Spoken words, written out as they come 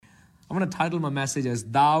I'm going to title my message as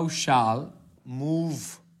Thou Shall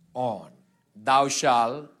Move On. Thou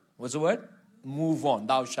shall, what's the word? Move on.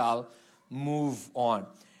 Thou shall move on.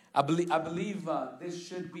 I believe this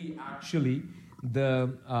should be actually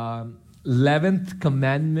the 11th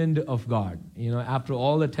commandment of God. You know, after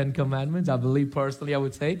all the 10 commandments, I believe personally, I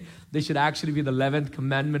would say, this should actually be the 11th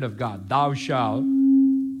commandment of God. Thou shalt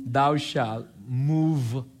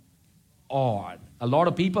move on. A lot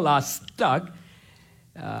of people are stuck.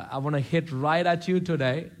 I want to hit right at you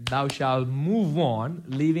today. Thou shalt move on,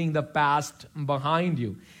 leaving the past behind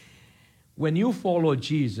you. When you follow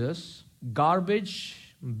Jesus, garbage,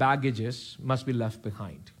 baggages must be left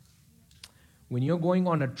behind. When you're going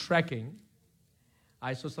on a trekking,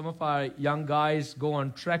 I saw some of our young guys go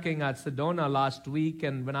on trekking at Sedona last week,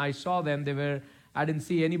 and when I saw them, I didn't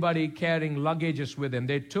see anybody carrying luggages with them.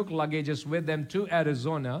 They took luggages with them to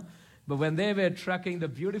Arizona, but when they were trekking the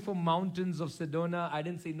beautiful mountains of Sedona, I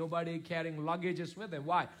didn't see nobody carrying luggages with them.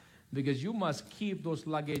 Why? Because you must keep those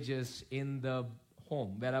luggages in the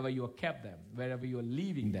home, wherever you have kept them, wherever you are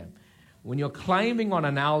leaving them. When you're climbing on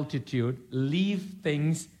an altitude, leave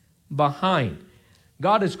things behind.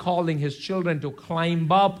 God is calling His children to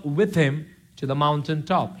climb up with Him to the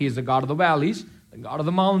mountaintop. He is the God of the valleys, the God of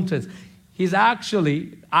the mountains. He's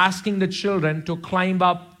actually asking the children to climb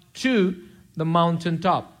up to the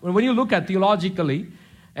mountaintop. When you look at theologically,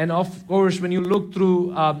 and of course when you look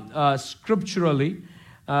through scripturally,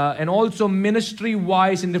 and also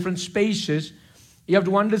ministry-wise in different spaces, you have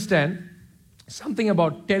to understand something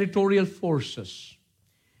about territorial forces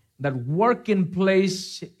that work in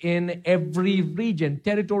place in every region.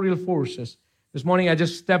 Territorial forces. This morning I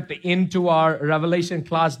just stepped into our Revelation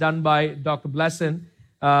class done by Dr. Blesson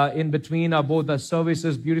in between both the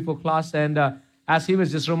services, beautiful class, and as he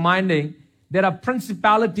was just reminding, there are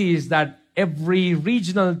principalities that every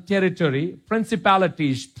regional territory,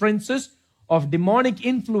 principalities, princes of demonic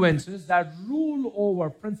influences that rule over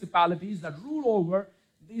principalities, that rule over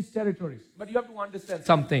these territories. But you have to understand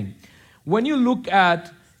something. When you look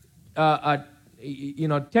at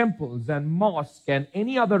temples and mosques and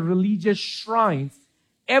any other religious shrines,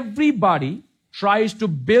 everybody tries to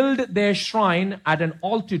build their shrine at an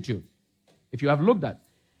altitude. If you have looked at,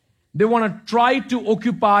 they want to try to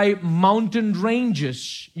occupy mountain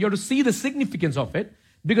ranges. You have to see the significance of it,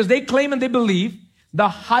 because they claim and they believe the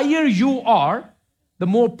higher you are, the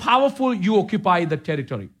more powerful you occupy the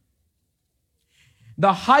territory.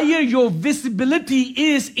 The higher your visibility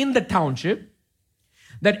is in the township,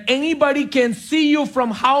 that anybody can see you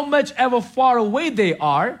from how much ever far away they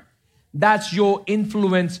are, that's your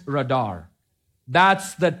influence radar.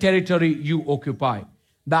 That's the territory you occupy.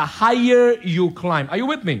 The higher you climb. Are you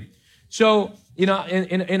with me? So, in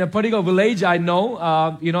a particular village, I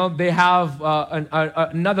know, they have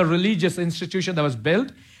another religious institution that was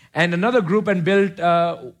built, and another group and built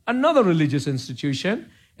another religious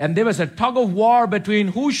institution. And there was a tug of war between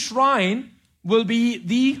whose shrine will be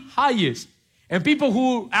the highest. And people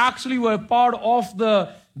who actually were part of the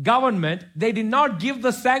government, they did not give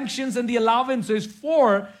the sanctions and the allowances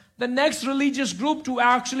for the next religious group to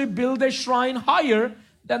actually build a shrine higher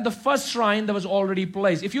than the first shrine that was already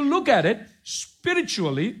placed. If you look at it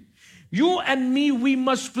spiritually, you and me, we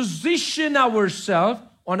must position ourselves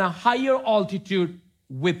on a higher altitude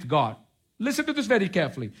with God. Listen to this very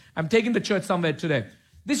carefully. I'm taking the church somewhere today.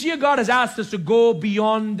 This year, God has asked us to go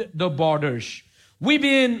beyond the borders. We've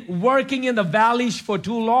been working in the valleys for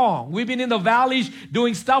too long. We've been in the valleys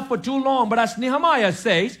doing stuff for too long. But as Nehemiah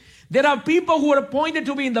says, there are people who are appointed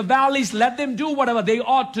to be in the valleys. Let them do whatever they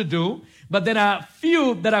ought to do. But there are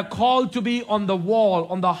few that are called to be on the wall,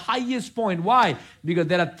 on the highest point. Why? Because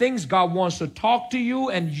there are things God wants to talk to you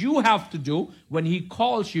and you have to do when He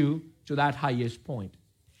calls you to that highest point.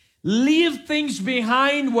 Leave things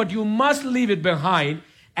behind, what you must leave it behind,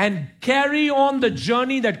 and carry on the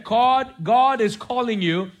journey that God is calling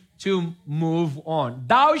you to move on.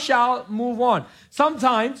 Thou shalt move on.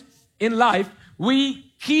 Sometimes in life,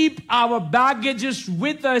 we keep our baggages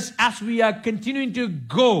with us as we are continuing to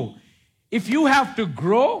go. If you have to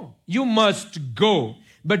grow, you must go.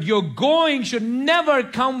 But your going should never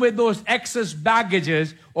come with those excess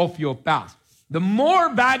baggages of your past. The more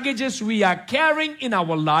baggages we are carrying in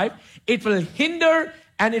our life, it will hinder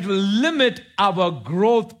and it will limit our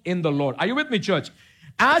growth in the Lord. Are you with me, church?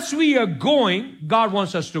 As we are going, God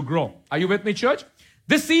wants us to grow. Are you with me, church?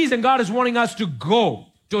 This season, God is wanting us to go,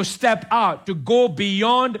 to step out, to go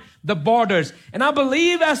beyond the borders. And I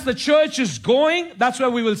believe as the church is going, that's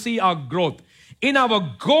where we will see our growth. In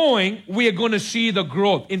our going, we are going to see the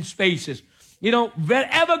growth in spaces.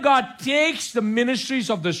 Wherever God takes the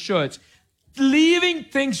ministries of the church, leaving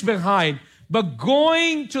things behind, but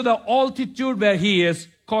going to the altitude where He is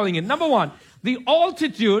calling it. Number one, the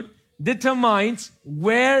altitude determines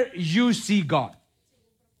where you see God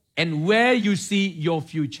and where you see your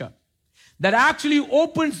future. That actually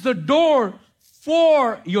opens the door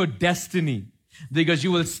for your destiny, because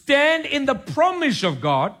you will stand in the promise of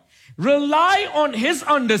God, rely on His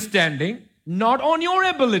understanding, not on your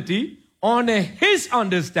ability, on His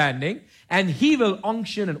understanding, and He will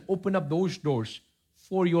unction and open up those doors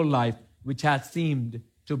for your life, which had seemed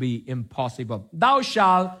to be impossible. Thou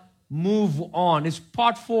shalt move on. It's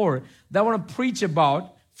part 4 that I want to preach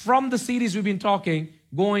about from the series we've been talking,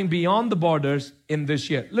 going beyond the borders in this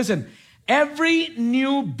year. Listen, every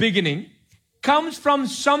new beginning comes from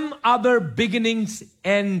some other beginning's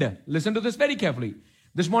end. Listen to this very carefully.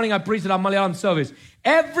 This morning I preached at our Malayalam service.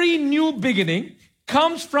 Every new beginning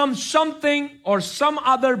comes from something or some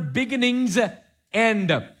other beginning's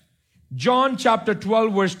end. John chapter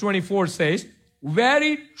 12 verse 24 says,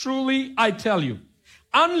 very truly I tell you,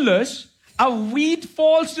 unless a weed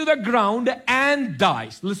falls to the ground and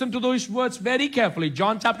dies. Listen to those words very carefully.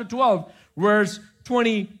 John chapter 12 verse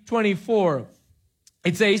 24.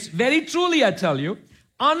 It says, very truly I tell you,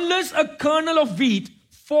 unless a kernel of wheat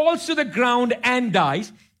falls to the ground and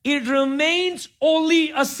dies, it remains only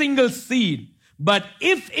a single seed. But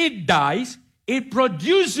if it dies, it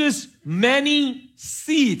produces many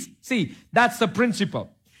seeds. See, that's the principle.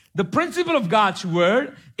 The principle of God's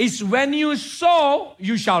word is when you sow,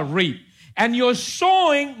 you shall reap. And your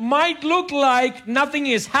sowing might look like nothing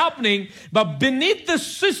is happening, but beneath the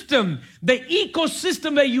system, the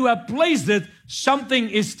ecosystem where you have placed it, something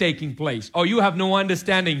is taking place. Oh, you have no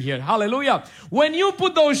understanding here. Hallelujah. When you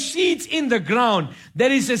put those seeds in the ground,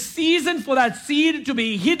 there is a season for that seed to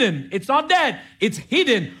be hidden. It's not dead. It's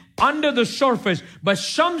hidden under the surface. But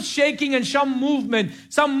some shaking and some movement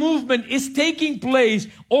is taking place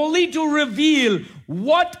only to reveal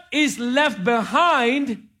what is left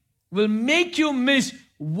behind will make you miss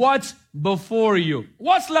what's before you.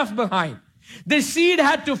 What's left behind? The seed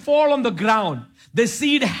had to fall on the ground. The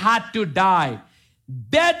seed had to die.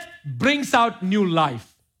 Death brings out new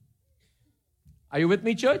life. Are you with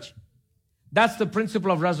me, church? That's the principle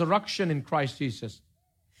of resurrection in Christ Jesus.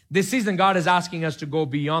 This season, God is asking us to go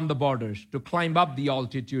beyond the borders, to climb up the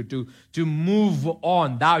altitude, to move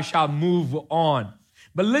on. Thou shalt move on.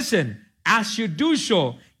 But listen, as you do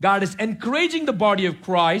so, God is encouraging the body of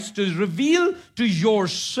Christ to reveal to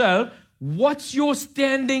yourself what's your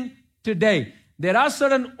standing today. There are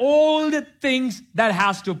certain old things that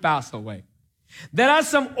has to pass away. There are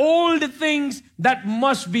some old things that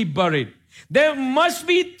must be buried. There must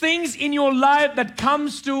be things in your life that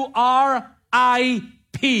comes to RIP.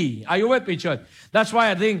 Are you with me, church? That's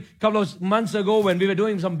why I think a couple of months ago when we were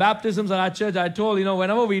doing some baptisms at our church, I told,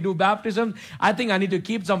 whenever we do baptism, I think I need to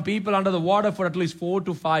keep some people under the water for at least 4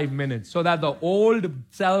 to 5 minutes so that the old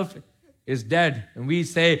self is dead. And we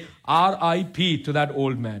say RIP to that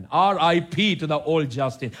old man, RIP to the old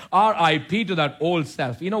Justin, RIP to that old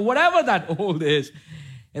self, whatever that old is.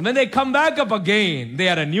 And when they come back up again, they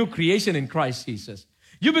are a new creation in Christ Jesus.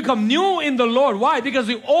 You become new in the Lord. Why? Because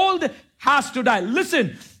the old has to die.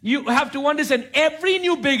 Listen, you have to understand every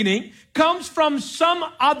new beginning comes from some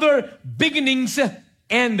other beginning's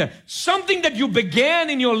end. Something that you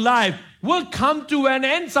began in your life will come to an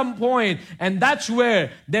end some point. And that's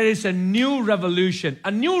where there is a new revolution,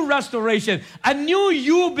 a new restoration, a new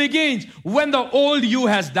you begins when the old you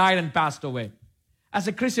has died and passed away. As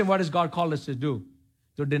a Christian, what has God called us to do?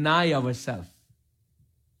 To deny ourselves,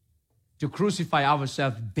 to crucify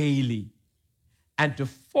ourselves daily, and to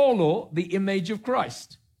follow the image of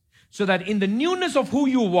Christ. So that in the newness of who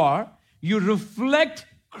you are, you reflect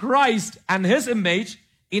Christ and His image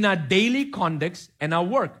in our daily conduct and our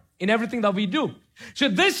work, in everything that we do. So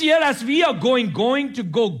this year, as we are going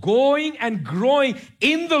and growing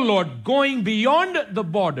in the Lord, going beyond the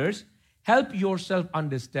borders, help yourself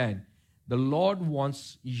understand the Lord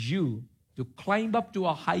wants you to climb up to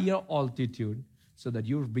a higher altitude so that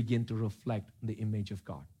you begin to reflect the image of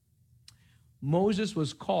God. Moses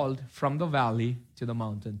was called from the valley to the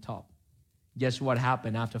mountaintop. Guess what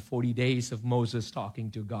happened after 40 days of Moses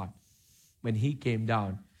talking to God? When he came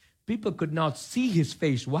down, people could not see his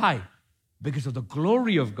face. Why? Because of the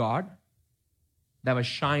glory of God that was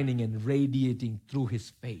shining and radiating through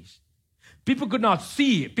his face. People could not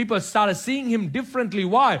see. People started seeing him differently.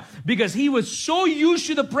 Why? Because he was so used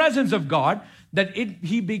to the presence of God that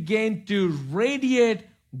he began to radiate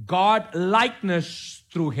God likeness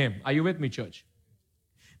through him. Are you with me, church?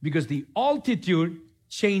 Because the altitude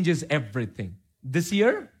changes everything. This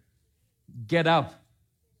year, get up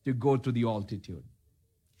to go to the altitude.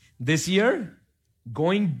 This year,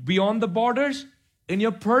 going beyond the borders in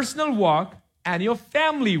your personal walk and your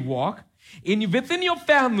family walk. Within your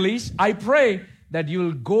families, I pray that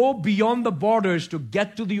you'll go beyond the borders to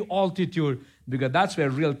get to the altitude, because that's where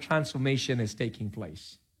real transformation is taking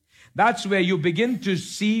place. That's where you begin to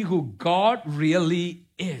see who God really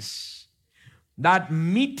is. That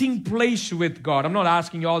meeting place with God. I'm not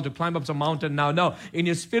asking you all to climb up some mountain now. No, in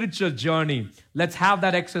your spiritual journey, let's have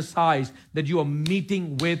that exercise that you are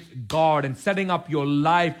meeting with God and setting up your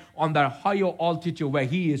life on that higher altitude where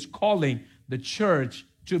He is calling the church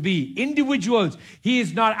to be. Individuals, He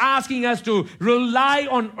is not asking us to rely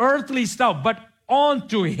on earthly stuff, but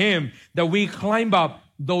onto Him, that we climb up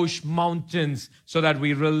those mountains so that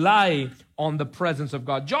we rely on the presence of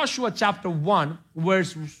God. Joshua chapter 1,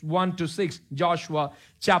 verse 1 to 6. Joshua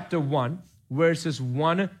chapter 1, verses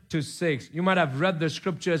 1 to 6. You might have read the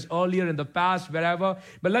scriptures earlier in the past, wherever,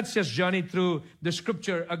 but let's just journey through the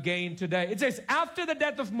scripture again today. It says, after the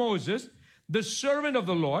death of Moses, the servant of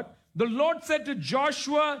the Lord said to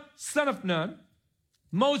Joshua, son of Nun,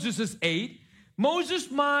 Moses' aide,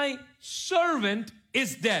 Moses, my servant,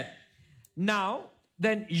 is dead. Now,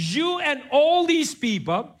 then you and all these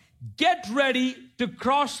people get ready to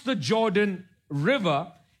cross the Jordan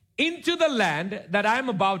River into the land that I am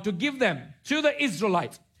about to give them, to the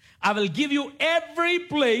Israelites. I will give you every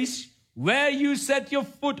place where you set your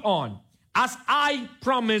foot on, as I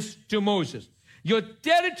promised to Moses. Your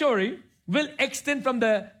territory will extend from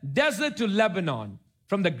the desert to Lebanon,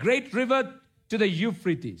 from the great river to the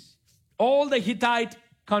Euphrates, all the Hittite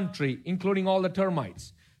country, including all the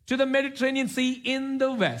termites, to the Mediterranean Sea in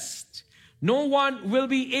the west. No one will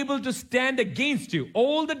be able to stand against you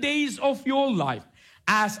all the days of your life,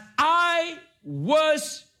 as I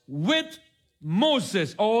was with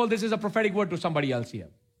Moses. Oh, this is a prophetic word to somebody else here.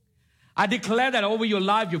 I declare that over your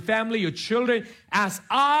life, your family, your children, as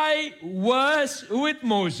I was with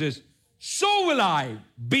Moses, so will I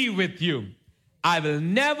be with you. I will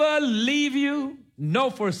never leave you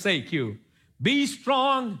nor forsake you. Be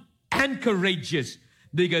strong and courageous,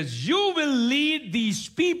 because you will lead these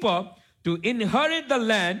people to inherit the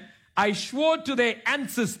land I swore to their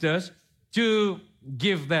ancestors to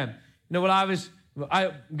give them. You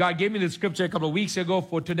know, God gave me the scripture a couple of weeks ago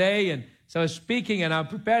for today, and so I was speaking and I'm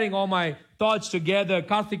preparing all my thoughts together.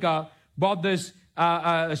 Karthika bought this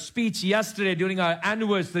speech yesterday during our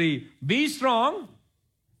anniversary. Be strong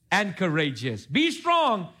and courageous. Be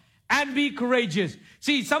strong and be courageous.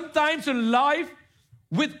 See, sometimes in life,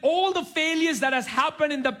 with all the failures that has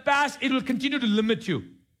happened in the past, it will continue to limit you.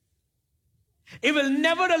 It will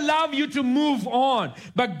never allow you to move on.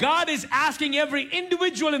 But God is asking every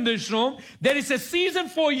individual in this room, there is a season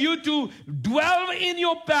for you to dwell in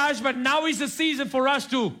your past, but now is a season for us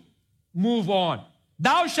to move on.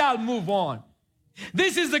 Thou shalt move on.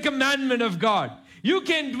 This is the commandment of God. You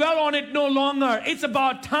can dwell on it no longer. It's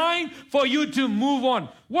about time for you to move on.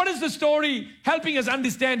 What is the story helping us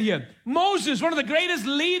understand here? Moses, one of the greatest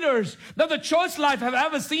leaders that the church life have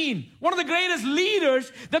ever seen. One of the greatest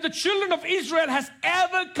leaders that the children of Israel has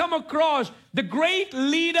ever come across. The great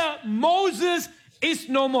leader, Moses, is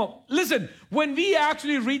no more. Listen, when we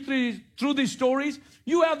actually read through these stories,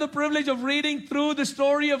 you have the privilege of reading through the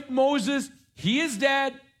story of Moses. He is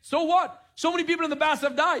dead. So what? So many people in the past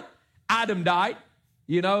have died. Adam died.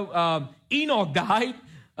 Enoch died.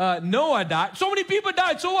 Noah died. So many people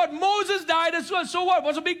died. So what? Moses died as well. So what?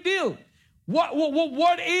 What's a big deal?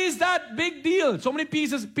 What is that big deal? So many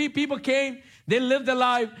people came. They lived their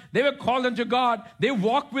life. They were called unto God. They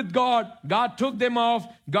walked with God. God took them off.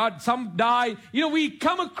 Some died. We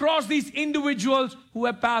come across these individuals who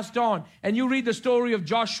have passed on. And you read the story of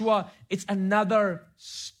Joshua. It's another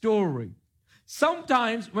story.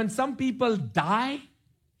 Sometimes when some people die,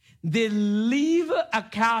 they leave a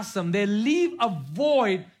chasm, they leave a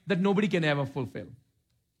void that nobody can ever fulfill.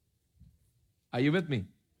 Are you with me?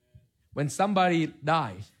 When somebody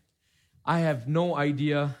dies, I have no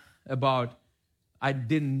idea I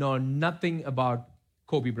didn't know nothing about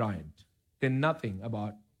Kobe Bryant. Did nothing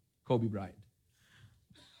about Kobe Bryant.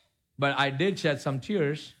 But I did shed some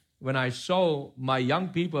tears when I saw my young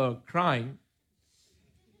people crying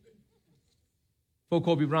for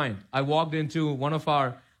Kobe Bryant. I walked into one of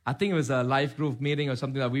I think it was a life group meeting or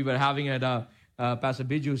something that we were having at Pastor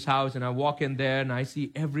Biju's house, and I walk in there and I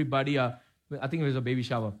see everybody, I think it was a baby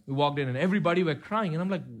shower. We walked in and everybody were crying, and I'm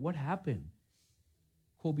like, what happened?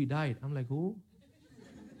 Kobe died. I'm like, who?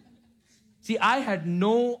 See, I had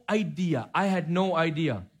no idea.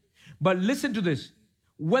 But listen to this.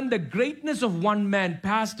 When the greatness of one man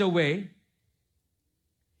passed away,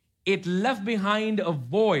 it left behind a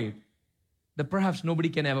void that perhaps nobody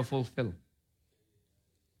can ever fulfill.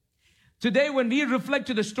 Today, when we reflect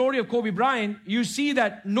to the story of Kobe Bryant, you see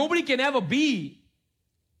that nobody can ever be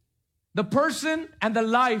the person and the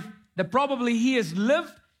life that probably he has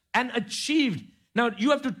lived and achieved. Now,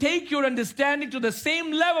 you have to take your understanding to the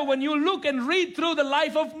same level when you look and read through the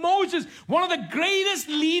life of Moses, one of the greatest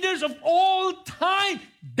leaders of all time,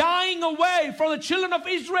 dying away from the children of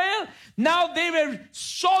Israel. Now they were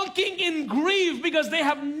sulking in grief because they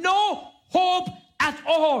have no hope at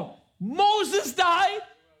all. Moses died.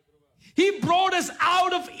 He brought us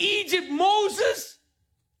out of Egypt. Moses,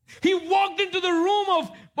 he walked into the room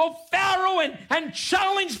of Pharaoh and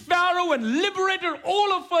challenged Pharaoh and liberated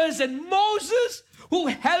all of us. And Moses, who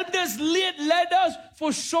helped us, led us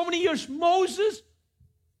for so many years. Moses,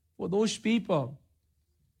 for those people,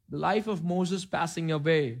 the life of Moses passing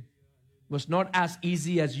away was not as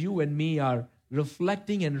easy as you and me are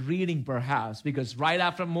reflecting and reading perhaps, because right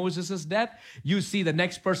after Moses' death, you see the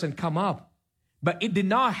next person come up. But it did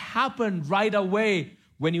not happen right away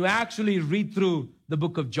when you actually read through the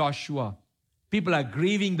book of Joshua. People are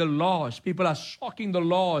grieving the loss. People are shocking the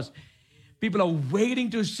loss. People are waiting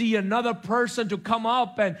to see another person to come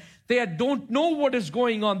up, and they don't know what is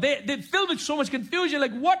going on. They're filled with so much confusion.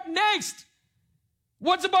 Like, what next?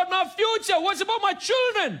 What's about my future? What's about my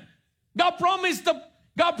children? God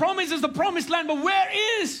promises the promised land, but where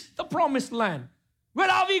is the promised land? Where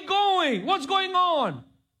are we going? What's going on?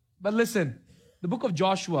 But listen, the book of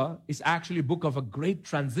Joshua is actually a book of a great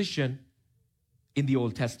transition in the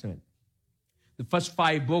Old Testament. The first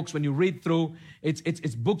 5 books, when you read through,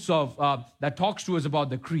 it's books of that talks to us about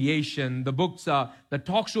the creation. The books that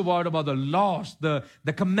talks to us about the laws, the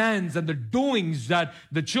commands and the doings that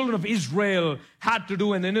the children of Israel had to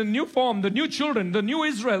do. And in a new form, the new children, the new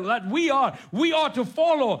Israel that we are to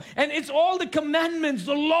follow. And it's all the commandments,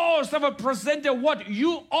 the laws that were presented, what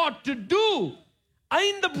you ought to do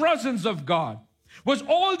in the presence of God, was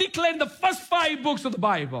all declared in the first 5 books of the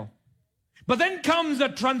Bible. But then comes a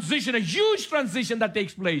transition, a huge transition that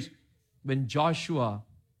takes place when Joshua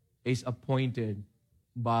is appointed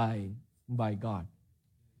by God.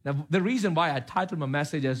 Now, the reason why I titled my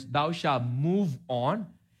message as Thou Shalt Move On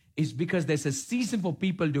is because there's a season for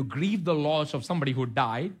people to grieve the loss of somebody who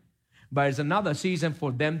died, but it's another season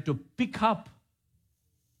for them to pick up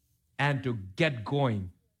and to get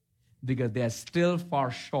going, because they are still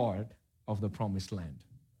far short of the promised land.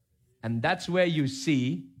 And that's where you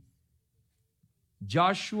see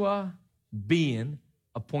Joshua being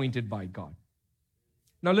appointed by God.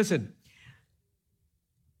 Now listen,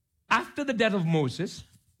 after the death of Moses,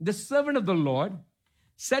 the servant of the Lord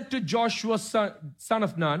said to Joshua, son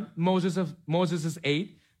of Nun, Moses'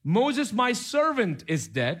 aide, Moses, my servant, is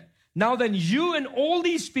dead. Now then, you and all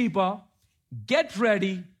these people get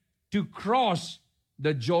ready to cross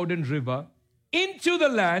the Jordan River into the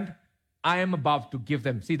land I am about to give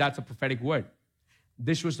them. See, that's a prophetic word.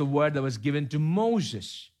 This was the word that was given to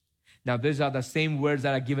Moses. Now, these are the same words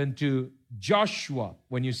that are given to Joshua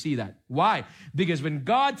when you see that. Why? Because when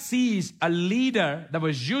God sees a leader that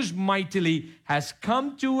was used mightily has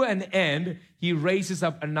come to an end, he raises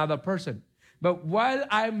up another person. But while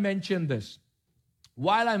I mention this,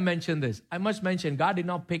 I must mention God did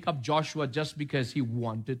not pick up Joshua just because he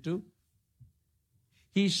wanted to.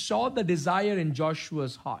 He saw the desire in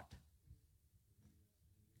Joshua's heart.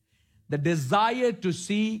 The desire to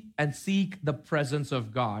see and seek the presence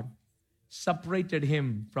of God separated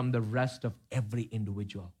him from the rest of every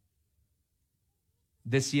individual.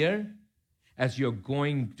 This year, as you're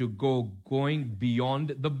going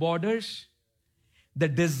beyond the borders, the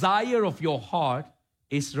desire of your heart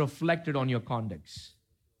is reflected on your conducts.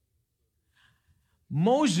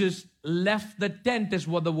 Moses left the tent, is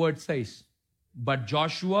what the word says, but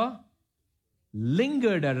Joshua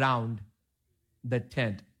lingered around the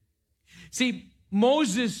tent. See,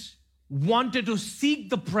 Moses wanted to seek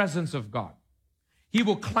the presence of God. He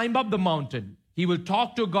will climb up the mountain. He will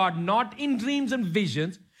talk to God not in dreams and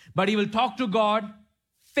visions, but he will talk to God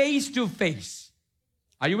face to face.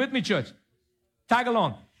 Are you with me, church? Tag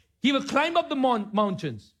along. He will climb up the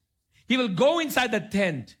mountains. He will go inside the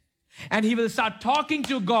tent and he will start talking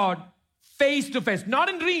to God face to face. Not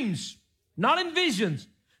in dreams, not in visions,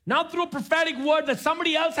 not through a prophetic word that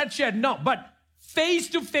somebody else had shared. No, but face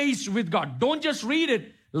to face with God. Don't just read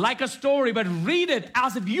it like a story, but read it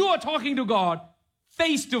as if you are talking to God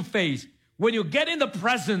face to face, when you get in the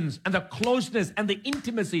presence and the closeness and the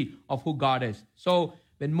intimacy of who God is. So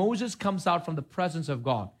when Moses comes out from the presence of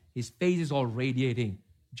God, his face is all radiating.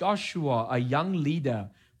 Joshua, a young leader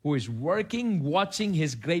who is working, watching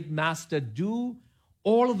his great master do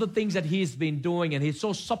all of the things that he's been doing, and he's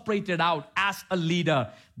so separated out as a leader.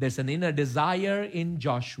 There's an inner desire in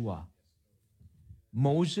Joshua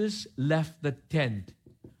Moses left the tent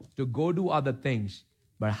to go do other things.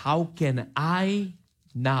 But how can I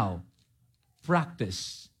now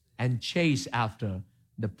practice and chase after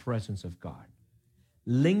the presence of God?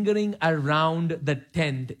 Lingering around the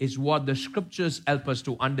tent is what the scriptures help us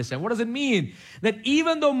to understand. What does it mean? That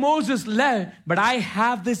even though Moses left, but I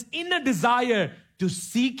have this inner desire to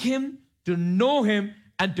seek him, to know him,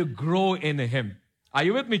 and to grow in him. Are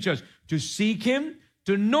you with me, church? To seek him,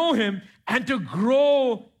 to know him, and to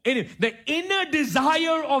grow in him. The inner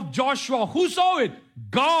desire of Joshua, who saw it?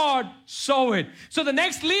 God saw it. So the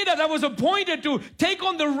next leader that was appointed to take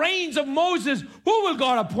on the reins of Moses, who will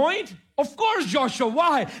God appoint? Of course, Joshua.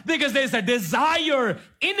 Why? Because there's a desire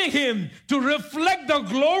in him to reflect the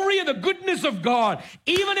glory and the goodness of God.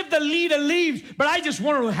 Even if the leader leaves, but I just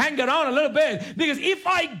want to hang around a little bit. Because if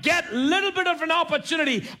I get a little bit of an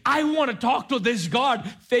opportunity, I want to talk to this God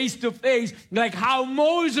face to face, like how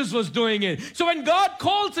Moses was doing it. So when God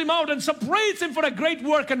calls him out and separates him for a great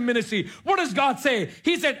work and ministry, what does God say?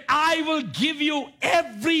 He said, I will give you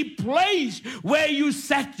every place where you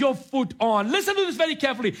set your foot on. Listen to this very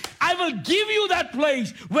carefully. I will give you that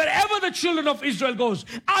place wherever the children of Israel goes.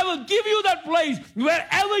 I will give you that place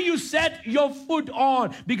wherever you set your foot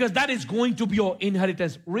on, because that is going to be your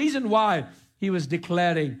inheritance. Reason why he was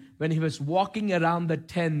declaring when he was walking around the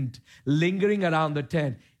tent, lingering around the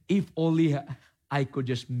tent, if only I could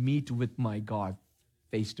just meet with my God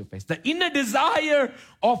face to face. The inner desire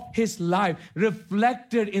of his life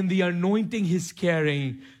reflected in the anointing he's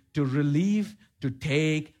carrying to relieve, to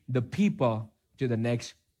take the people to the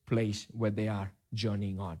next place where they are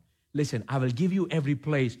journeying on. Listen, I will give you every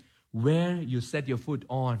place where you set your foot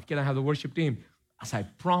on. Can I have the worship team? As I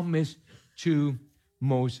promised to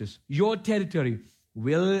Moses, your territory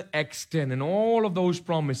will extend, and all of those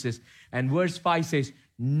promises. And verse 5 says,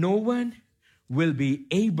 no one will be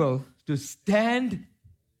able to stand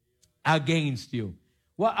against you.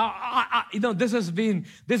 Well, this has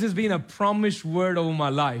been a promised word over my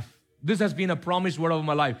life. This has been a promised word over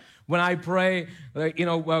my life. When I pray,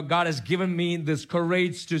 God has given me this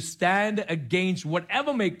courage to stand against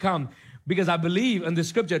whatever may come, because I believe in the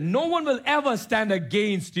scripture, no one will ever stand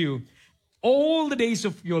against you all the days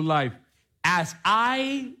of your life. As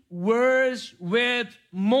I was with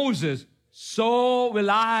Moses, so will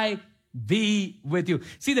I be with you.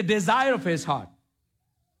 See, the desire of his heart.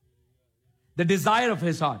 The desire of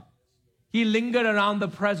his heart. He lingered around the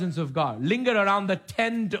presence of God, lingered around the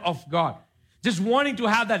tent of God, just wanting to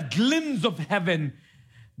have that glimpse of heaven,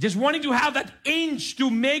 just wanting to have that inch to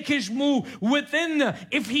make his move within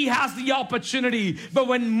if he has the opportunity. But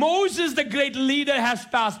when Moses, the great leader, has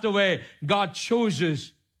passed away, God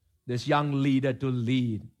chooses this young leader to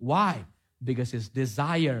lead. Why? Because his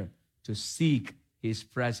desire to seek his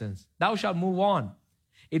presence. Thou shalt move on.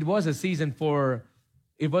 It was a season for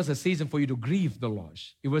you to grieve the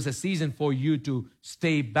loss. It was a season for you to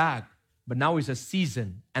stay back. But now it's a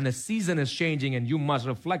season, and a season is changing, and you must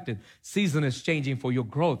reflect it. Season is changing for your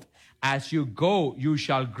growth. As you go, you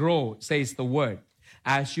shall grow, says the word.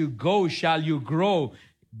 As you go, shall you grow.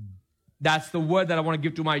 That's the word that I want to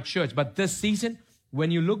give to my church. But this season,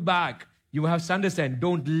 when you look back, you have to understand,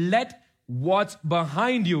 don't let what's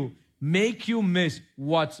behind you make you miss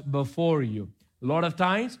what's before you. A lot of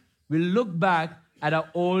times, we look back at our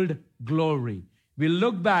old glory. We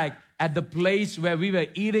look back at the place where we were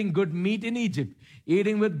eating good meat in Egypt,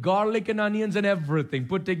 eating with garlic and onions and everything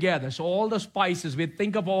put together. So all the spices, we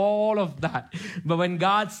think of all of that. But when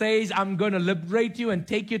God says, I'm going to liberate you and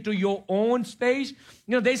take you to your own space,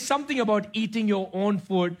 there's something about eating your own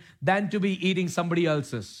food than to be eating somebody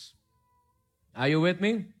else's. Are you with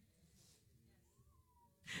me?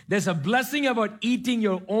 There's a blessing about eating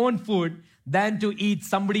your own food than to eat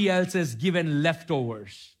somebody else's given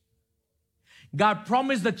leftovers. God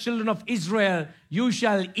promised the children of Israel, you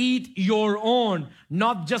shall eat your own,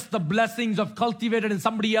 not just the blessings of cultivated in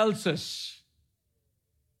somebody else's.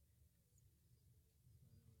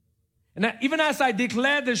 And even as I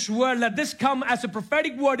declare this word, let this come as a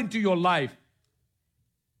prophetic word into your life.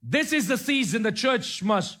 This is the season the church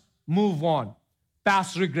must move on.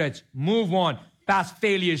 Past regrets, move on. Past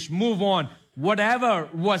failures, move on. Whatever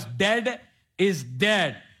was dead is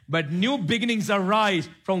dead. But new beginnings arise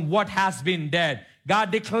from what has been dead.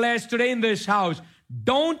 God declares today in this house,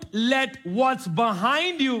 don't let what's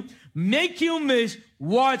behind you make you miss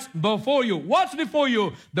What's before you? What's before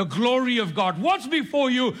you? The glory of God. What's before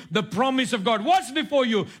you? The promise of God. What's before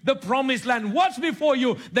you? The promised land. What's before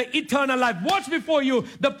you? The eternal life. What's before you?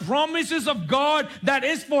 The promises of God that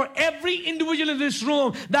is for every individual in this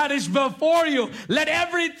room, that is before you. Let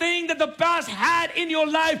everything that the past had in your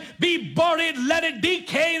life be buried. Let it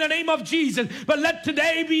decay in the name of Jesus. But let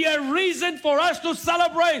today be a reason for us to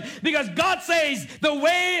celebrate, because God says, the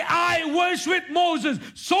way I was with Moses,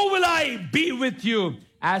 so will I be with you.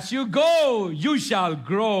 As you go, you shall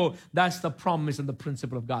grow. That's the promise and the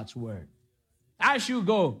principle of God's word. As you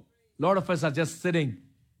go, a lot of us are just sitting.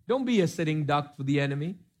 Don't be a sitting duck for the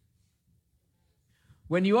enemy.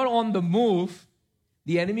 When you are on the move,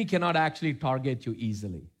 the enemy cannot actually target you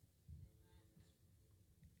easily.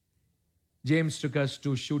 James took us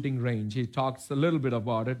to shooting range. He talks a little bit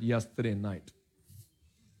about it yesterday night.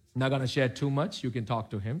 Not going to share too much. You can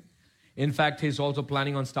talk to him. In fact, he's also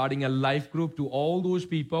planning on starting a life group to all those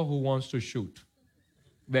people who wants to shoot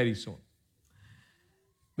very soon.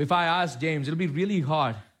 If I ask James, it'll be really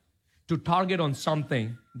hard to target on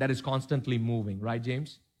something that is constantly moving, right,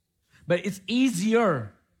 James? But it's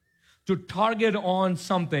easier to target on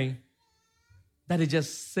something that is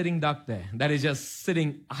just sitting duck there, that is just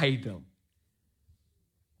sitting idle.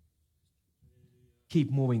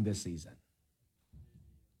 Keep moving this season.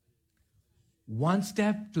 One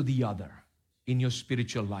step to the other in your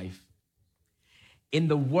spiritual life. In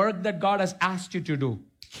the work that God has asked you to do,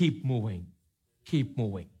 keep moving, keep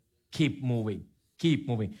moving, keep moving, keep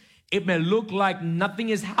moving. It may look like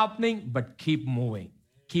nothing is happening, but keep moving,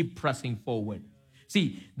 keep pressing forward.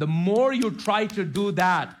 See, the more you try to do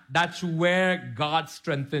that, that's where God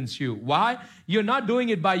strengthens you. Why? You're not doing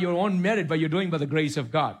it by your own merit, but you're doing it by the grace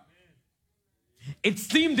of God. It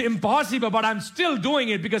seemed impossible, but I'm still doing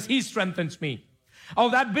it because He strengthens me. Oh,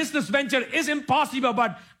 that business venture is impossible,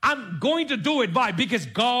 but I'm going to do it. Why? Because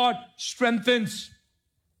God strengthens.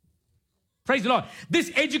 Praise the Lord.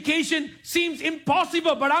 This education seems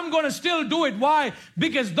impossible, but I'm going to still do it. Why?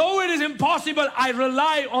 Because though it is impossible, I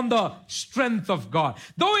rely on the strength of God.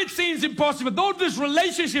 Though it seems impossible, though this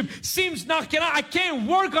relationship seems I can't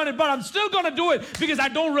work on it, but I'm still going to do it because I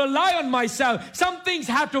don't rely on myself. Some things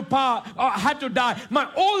had to die. My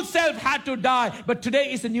old self had to die. But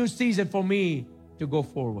today is a new season for me to go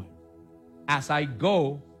forward. As I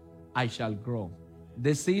go, I shall grow.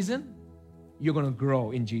 This season, you're going to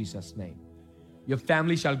grow in Jesus' name. Your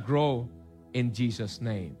family shall grow in Jesus'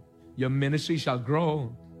 name. Your ministry shall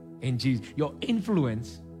grow in Jesus. Your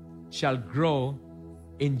influence shall grow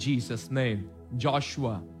in Jesus' name.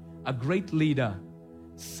 Joshua, a great leader,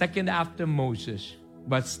 second after Moses,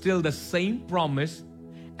 but still the same promise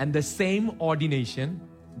and the same ordination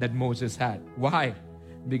that Moses had. Why?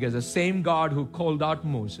 Because the same God who called out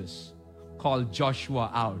Moses called Joshua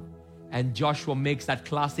out. And Joshua makes that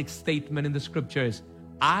classic statement in the scriptures,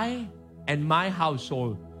 I and my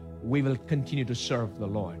household, we will continue to serve the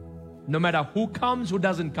Lord. No matter who comes, who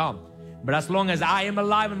doesn't come. But as long as I am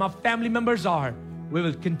alive and my family members are, we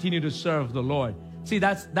will continue to serve the Lord. See,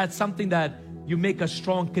 that's something that you make a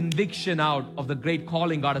strong conviction out of the great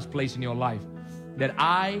calling God has placed in your life. That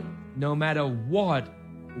no matter what,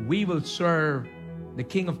 we will serve the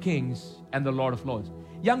King of Kings and the Lord of Lords.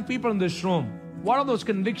 Young people in this room, what are those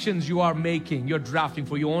convictions you are making, you're drafting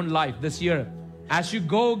for your own life this year? As you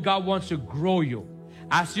go, God wants to grow you.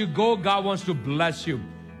 As you go, God wants to bless you.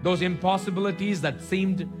 Those impossibilities that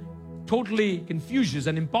seemed totally confusions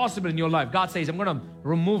and impossible in your life, God says, I'm going to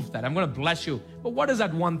remove that. I'm going to bless you. But what is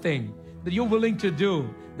that one thing that you're willing to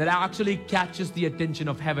do that actually catches the attention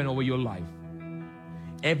of heaven over your life?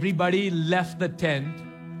 Everybody left the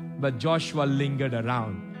tent, but Joshua lingered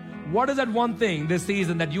around. What is that one thing this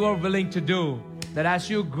season that you are willing to do that as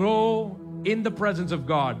you grow in the presence of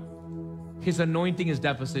God, His anointing is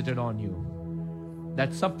deposited on you,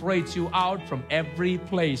 that separates you out from every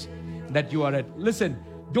place that you are at? Listen,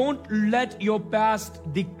 don't let your past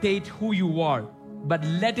dictate who you are, but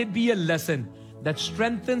let it be a lesson that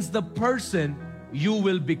strengthens the person you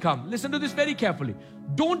will become. Listen to this very carefully.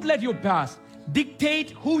 Don't let your past dictate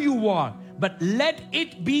who you are, but let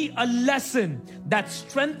it be a lesson that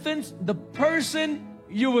strengthens the person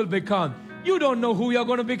you will become. You don't know who you're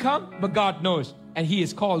going to become, but God knows. And He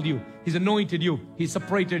has called you. He's anointed you. He's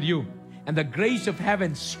separated you. And the grace of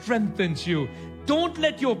heaven strengthens you. Don't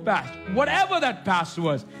let your past, whatever that past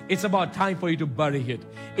was, it's about time for you to bury it.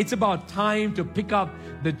 It's about time to pick up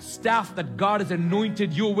the staff that God has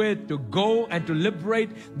anointed you with, to go and to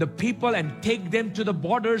liberate the people and take them to the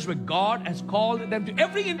borders where God has called them to.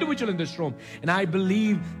 Every individual in this room. And I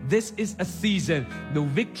believe this is a season. The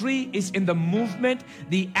victory is in the movement.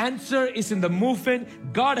 The answer is in the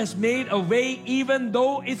movement. God has made a way, even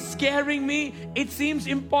though it's scaring me. It seems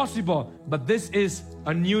impossible. But this is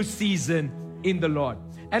a new season in the Lord.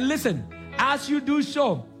 And listen, as you do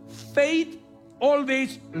so, faith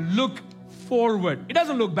always look forward. It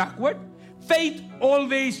doesn't look backward. Faith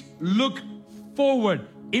always look forward.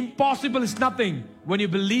 Impossible is nothing when you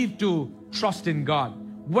believe to trust in God.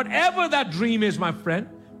 Whatever that dream is, my friend,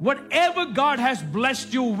 whatever God has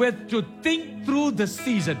blessed you with to think through the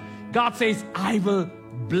season, God says, I will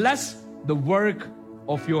bless the work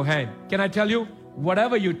of your hand. Can I tell you,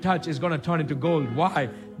 whatever you touch is going to turn into gold. Why?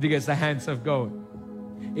 Because the hands of God.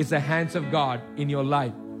 It's the hands of God in your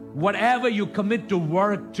life. Whatever you commit to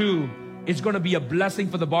work to, it's going to be a blessing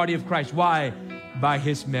for the body of Christ. Why? By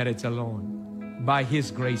His merits alone. By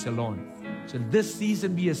His grace alone. So this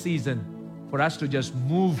season be a season for us to just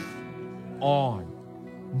move on.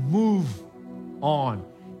 Move on.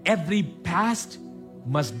 Every past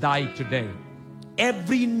must die today.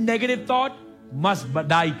 Every negative thought must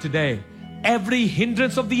die today. Every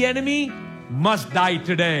hindrance of the enemy must die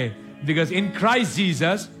today. Because in Christ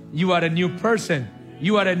Jesus, you are a new person.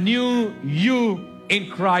 You are a new you in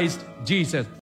Christ Jesus.